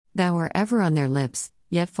Thou art ever on their lips,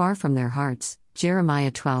 yet far from their hearts.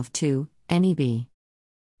 Jeremiah 12:2, NEB.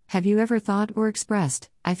 Have you ever thought or expressed,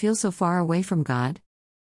 I feel so far away from God?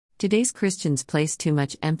 Today's Christians place too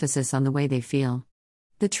much emphasis on the way they feel.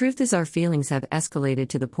 The truth is, our feelings have escalated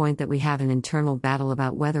to the point that we have an internal battle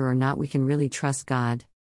about whether or not we can really trust God.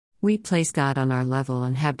 We place God on our level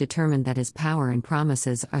and have determined that His power and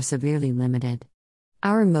promises are severely limited.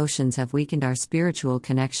 Our emotions have weakened our spiritual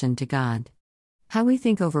connection to God. How we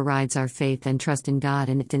think overrides our faith and trust in God,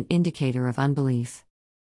 and it's an indicator of unbelief.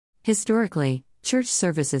 Historically, church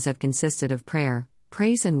services have consisted of prayer,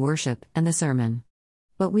 praise and worship, and the sermon.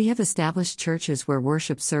 But we have established churches where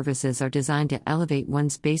worship services are designed to elevate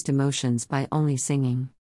one's based emotions by only singing.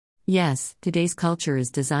 Yes, today's culture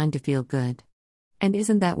is designed to feel good. And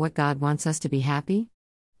isn't that what God wants us to be happy?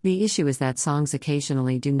 The issue is that songs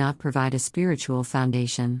occasionally do not provide a spiritual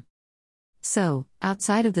foundation. So,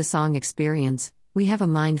 outside of the song experience, we have a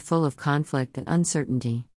mind full of conflict and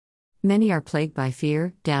uncertainty. Many are plagued by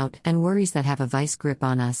fear, doubt, and worries that have a vice grip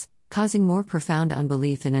on us, causing more profound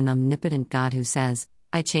unbelief in an omnipotent God who says,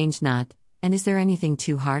 I change not, and is there anything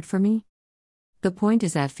too hard for me? The point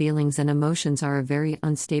is that feelings and emotions are a very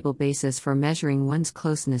unstable basis for measuring one's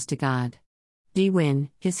closeness to God. D. Win,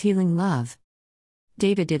 His Healing Love.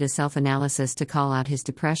 David did a self-analysis to call out his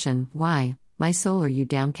depression. Why, my soul, are you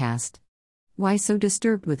downcast? Why so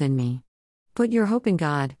disturbed within me? Put your hope in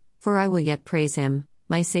God, for I will yet praise Him,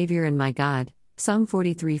 my Savior and my God. Psalm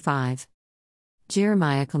 43:5.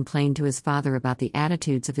 Jeremiah complained to his father about the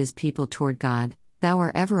attitudes of his people toward God. Thou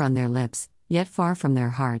art ever on their lips, yet far from their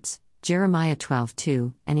hearts. Jeremiah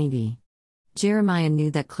 12:2, NEB. Jeremiah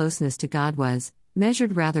knew that closeness to God was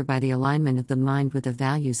measured rather by the alignment of the mind with the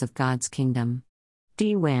values of God's kingdom.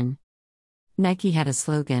 D. Win. Nike had a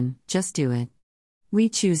slogan, just do it. We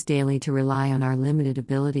choose daily to rely on our limited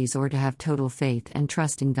abilities or to have total faith and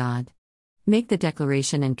trust in God. Make the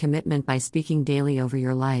declaration and commitment by speaking daily over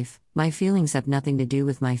your life, my feelings have nothing to do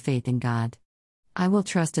with my faith in God. I will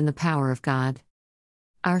trust in the power of God.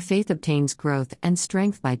 Our faith obtains growth and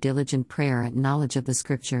strength by diligent prayer and knowledge of the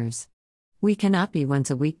Scriptures. We cannot be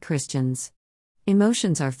once-a-week Christians.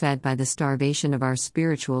 Emotions are fed by the starvation of our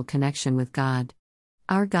spiritual connection with God.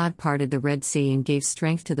 Our God parted the Red Sea and gave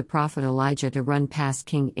strength to the prophet Elijah to run past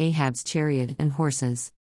King Ahab's chariot and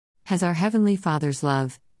horses. Has our Heavenly Father's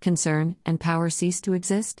love, concern, and power ceased to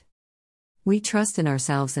exist? We trust in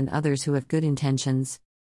ourselves and others who have good intentions.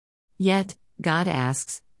 Yet, God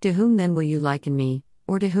asks, to whom then will you liken me,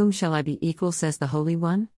 or to whom shall I be equal, says the Holy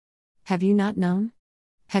One? Have you not known?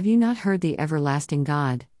 Have you not heard the everlasting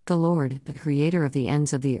God, the Lord, the Creator of the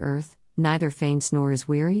ends of the earth, neither faints nor is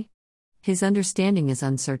weary? His understanding is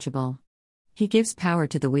unsearchable. He gives power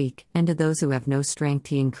to the weak, and to those who have no strength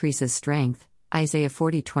He increases strength. Isaiah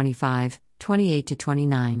 40:25,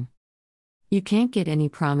 28-29. You can't get any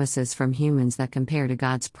promises from humans that compare to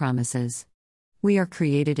God's promises. We are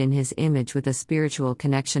created in His image with a spiritual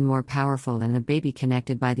connection more powerful than a baby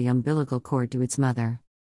connected by the umbilical cord to its mother.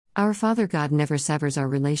 Our Father God never severs our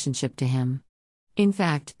relationship to Him. In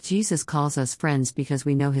fact, Jesus calls us friends because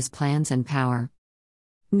we know His plans and power.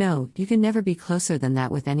 No, you can never be closer than that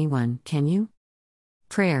with anyone, can you?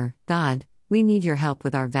 Prayer. God, we need your help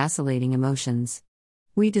with our vacillating emotions.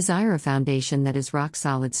 We desire a foundation that is rock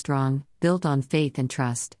solid strong, built on faith and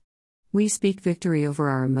trust. We speak victory over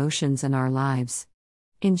our emotions and our lives.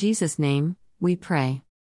 In Jesus' name, we pray.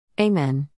 Amen.